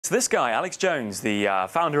So this guy, Alex Jones, the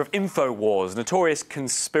founder of Infowars, notorious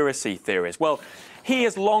conspiracy theorist, well, he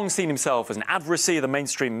has long seen himself as an adversary of the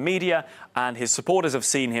mainstream media, and his supporters have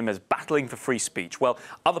seen him as battling for free speech. Well,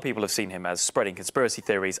 other people have seen him as spreading conspiracy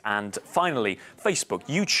theories, and finally, Facebook,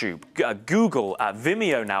 YouTube, Google,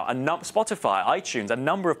 Vimeo now, Spotify, iTunes, a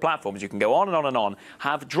number of platforms, you can go on and on,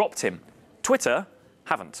 have dropped him. Twitter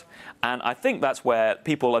haven't. And I think that's where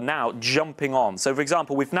people are now jumping on. So, for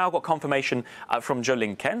example, we've now got confirmation from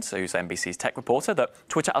Jolene Kent, who's NBC's tech reporter, that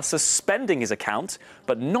Twitter are suspending his account,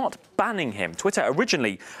 but not banning him. Twitter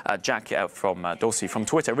originally, Jack from Dorsey from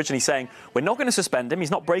Twitter, originally saying, we're not going to suspend him, he's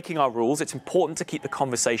not breaking our rules, it's important to keep the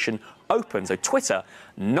conversation open. So Twitter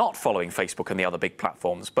not following Facebook and the other big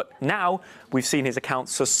platforms. But now we've seen his account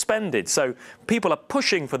suspended. So people are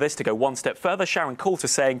pushing for this to go one step further. Sharon Coulter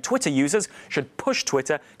saying Twitter users should push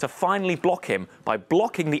Twitter to finally block him by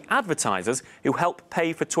blocking the advertisers who help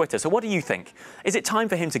pay for Twitter. So what do you think? Is it time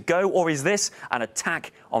for him to go, or is this an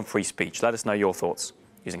attack on free speech? Let us know your thoughts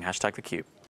using #theCUBE.